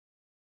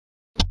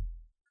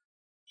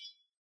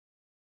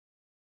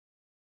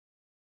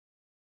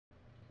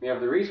We have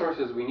the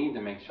resources we need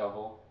to make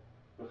Shovel,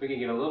 but if we could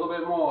get a little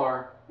bit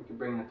more, we could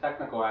bring the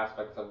technical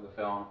aspects of the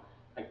film,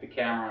 like the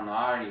camera and the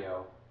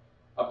audio,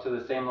 up to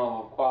the same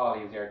level of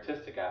quality as the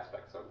artistic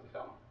aspects of the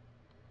film.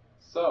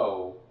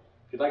 So,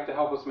 if you'd like to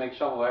help us make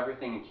Shovel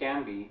everything it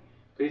can be,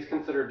 please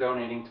consider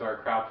donating to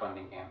our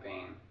crowdfunding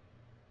campaign.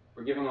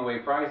 We're giving away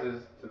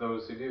prizes to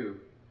those who do.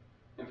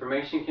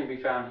 Information can be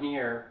found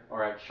here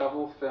or at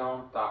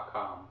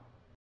shovelfilm.com.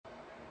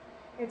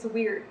 It's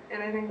weird,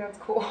 and I think that's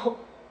cool.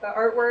 The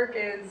artwork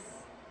is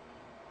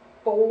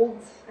bold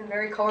and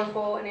very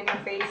colorful and in your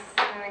face,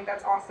 and I think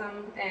that's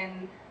awesome.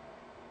 And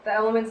the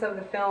elements of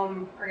the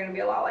film are going to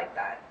be a lot like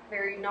that.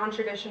 Very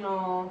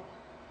non-traditional,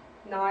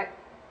 not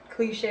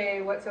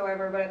cliche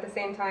whatsoever, but at the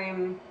same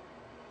time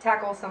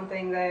tackle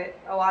something that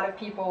a lot of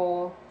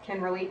people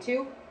can relate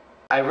to.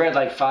 I read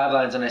like 5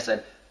 lines and I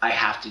said, I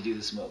have to do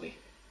this movie.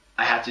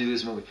 I have to do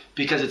this movie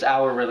because it's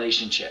our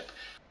relationship.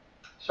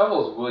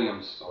 Shovel is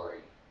William's story.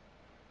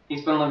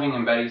 He's been living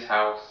in Betty's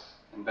house,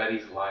 in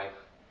Betty's life,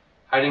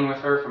 hiding with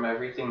her from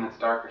everything that's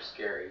dark or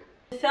scary.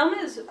 The film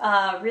is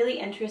really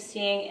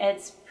interesting.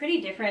 It's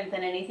pretty different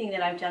than anything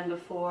that I've done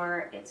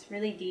before. It's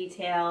really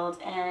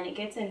detailed and it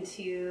gets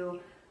into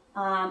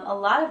a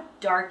lot of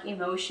dark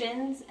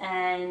emotions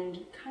and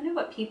kind of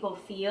what people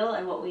feel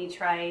and what we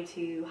try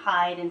to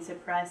hide and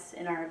suppress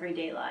in our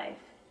everyday life.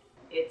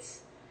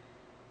 It's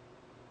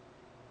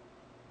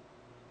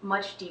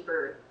much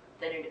deeper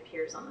than it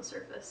appears on the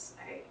surface.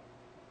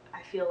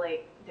 I feel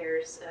like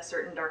there's a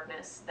certain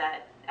darkness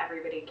that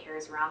everybody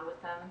carries around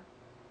with them,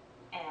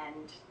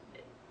 and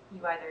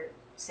you either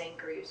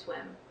sink or you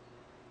swim.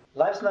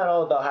 Life's not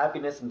all about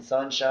happiness and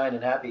sunshine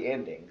and happy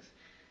endings.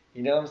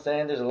 You know what I'm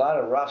saying? There's a lot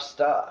of rough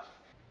stuff.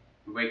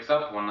 He wakes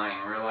up one night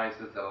and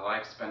realizes that a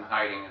life spent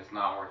hiding is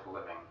not worth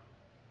living.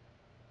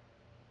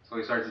 So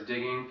he starts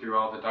digging through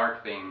all the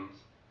dark things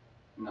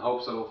in the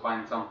hopes that he'll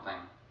find something.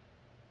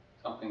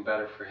 Something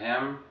better for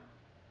him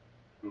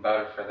and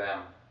better for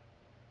them.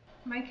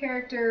 My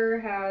character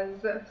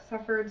has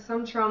suffered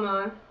some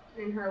trauma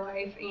in her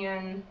life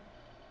and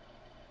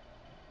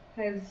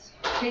has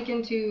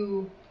taken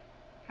to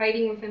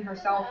hiding within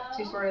herself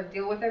to sort of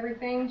deal with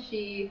everything.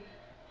 She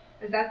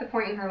is at the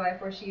point in her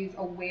life where she's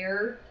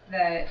aware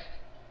that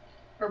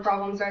her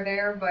problems are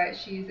there, but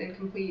she's in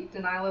complete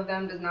denial of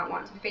them, does not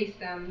want to face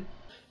them.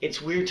 It's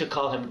weird to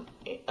call him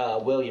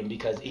William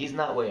because he's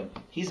not William.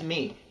 He's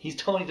me. He's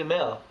Tony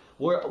DeMille.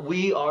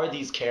 We are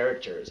these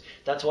characters.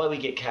 That's why we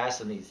get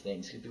cast in these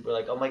things. People are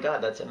like, oh my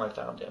God, that's him. I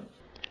found him.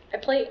 I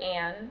play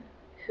Anne,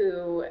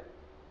 who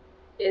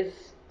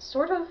is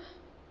sort of,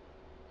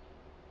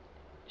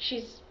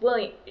 she's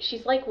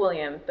like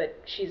William,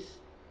 but she's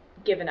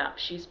given up.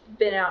 She's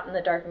been out in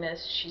the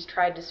darkness. She's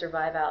tried to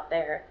survive out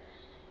there,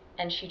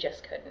 and she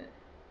just couldn't.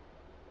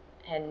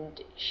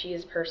 And she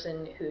is a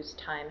person whose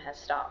time has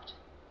stopped.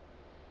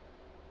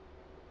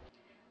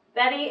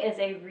 Betty is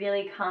a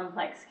really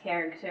complex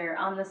character.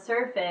 On the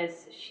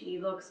surface, she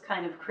looks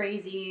kind of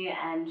crazy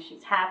and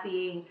she's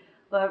happy,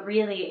 but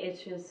really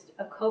it's just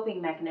a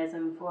coping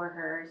mechanism for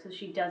her so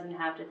she doesn't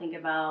have to think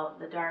about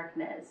the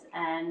darkness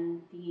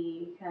and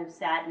the kind of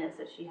sadness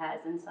that she has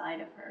inside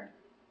of her.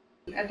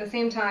 At the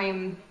same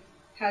time,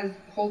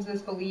 holds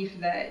this belief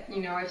that,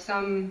 you know, if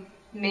some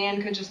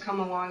man could just come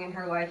along in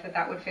her life,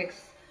 that would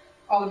fix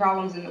all the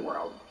problems in the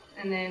world.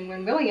 And then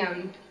when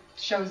William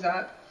shows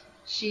up,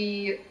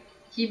 he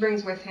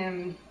brings with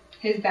him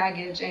his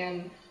baggage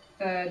and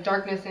the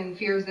darkness and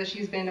fears that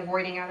she's been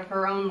avoiding out of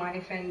her own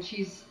life, and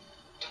she's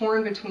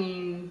torn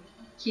between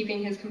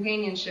keeping his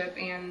companionship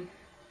and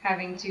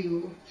having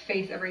to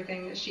face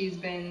everything that she's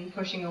been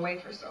pushing away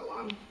for so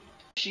long.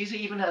 She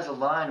even has a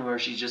line where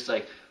she's just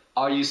like,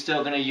 are you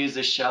still going to use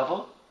the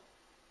shovel?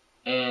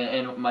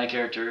 And my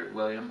character,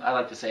 William, I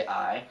like to say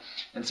I.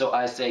 And so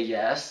I say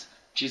yes.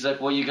 She's like,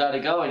 well, you got to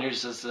go. And you're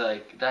just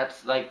like,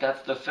 that's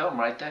the film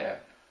right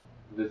there.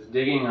 This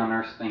digging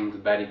unearths things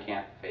Betty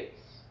can't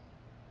face,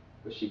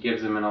 but she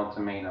gives him an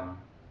ultimatum.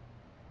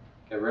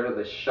 Get rid of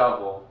the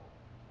shovel,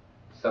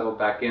 settle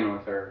back in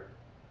with her,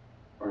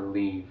 or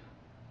leave.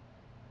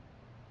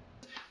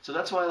 So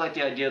that's why I like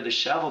the idea of the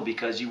shovel,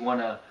 because you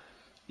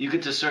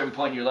get to a certain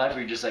point in your life where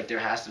you're just like, there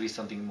has to be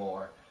something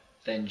more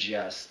than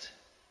just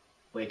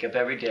wake up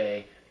every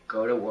day,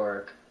 go to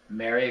work,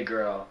 marry a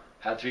girl,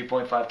 have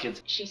 3.5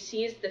 kids. She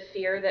sees the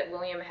fear that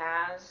William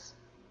has,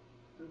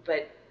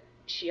 but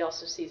she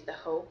also sees the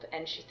hope,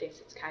 and she thinks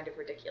it's kind of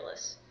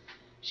ridiculous.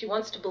 She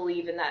wants to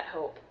believe in that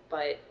hope,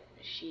 but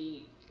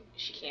she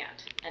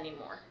can't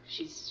anymore.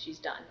 She's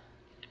done.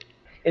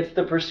 It's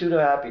the pursuit of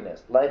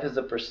happiness. Life is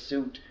a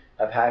pursuit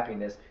of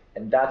happiness,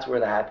 and that's where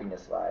the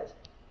happiness lies.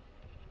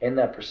 In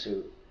that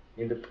pursuit.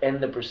 In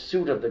the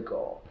pursuit of the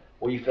goal.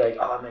 Where you feel like,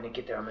 oh, I'm going to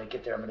get there, I'm going to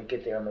get there, I'm going to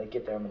get there, I'm going to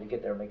get there, I'm going to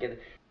get there, I'm going to get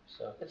there.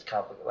 So it's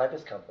complicated. Life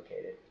is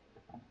complicated.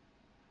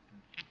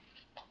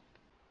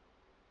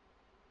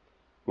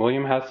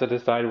 William has to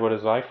decide what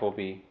his life will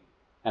be,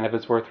 and if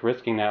it's worth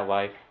risking that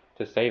life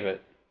to save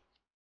it.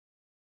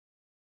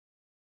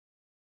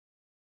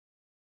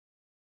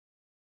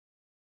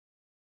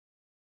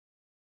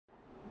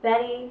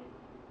 Betty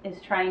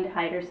is trying to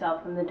hide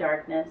herself from the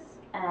darkness,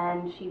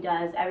 and she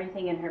does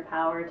everything in her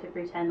power to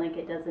pretend like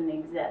it doesn't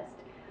exist.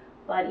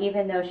 But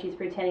even though she's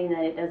pretending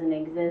that it doesn't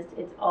exist,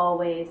 it's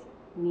always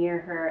near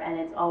her and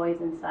it's always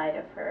inside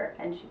of her,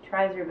 and she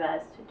tries her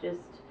best to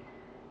just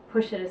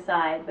push it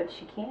aside, but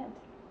she can't.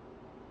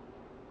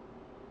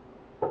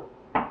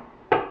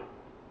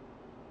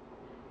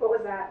 What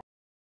was that?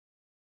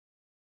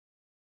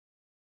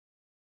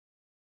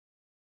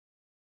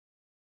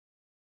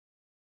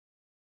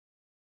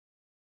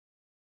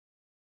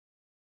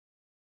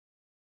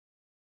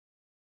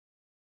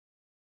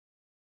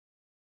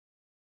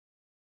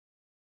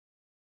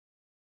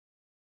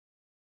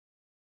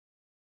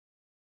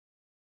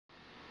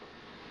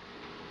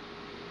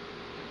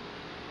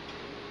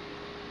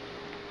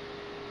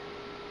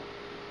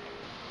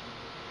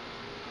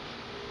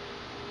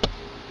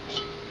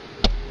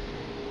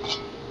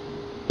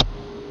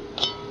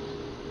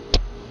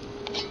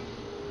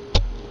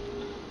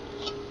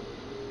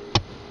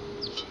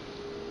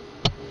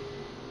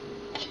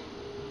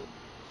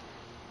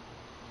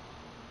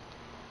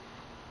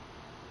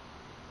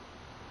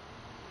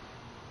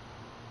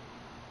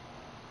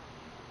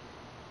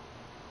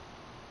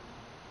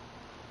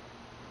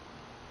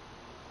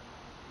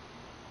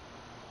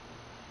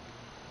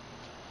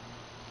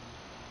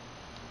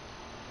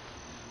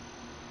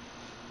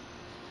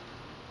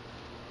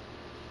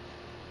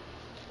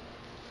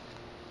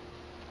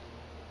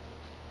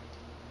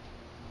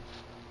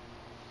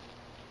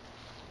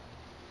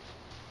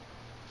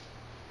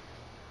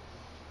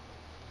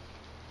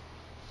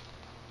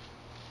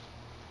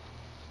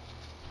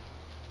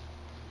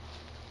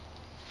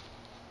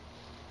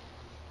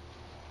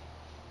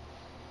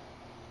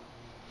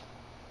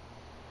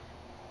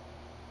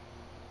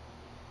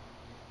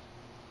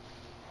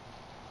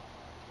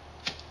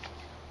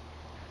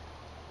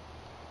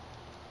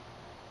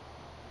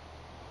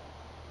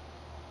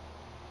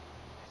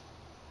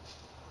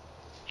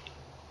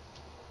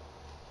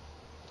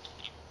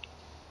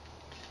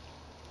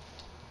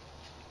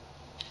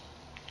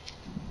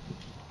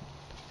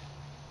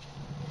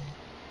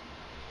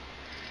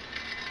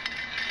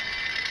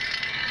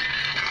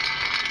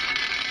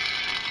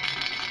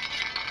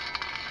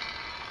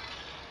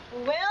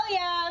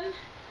 William,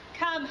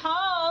 come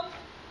home.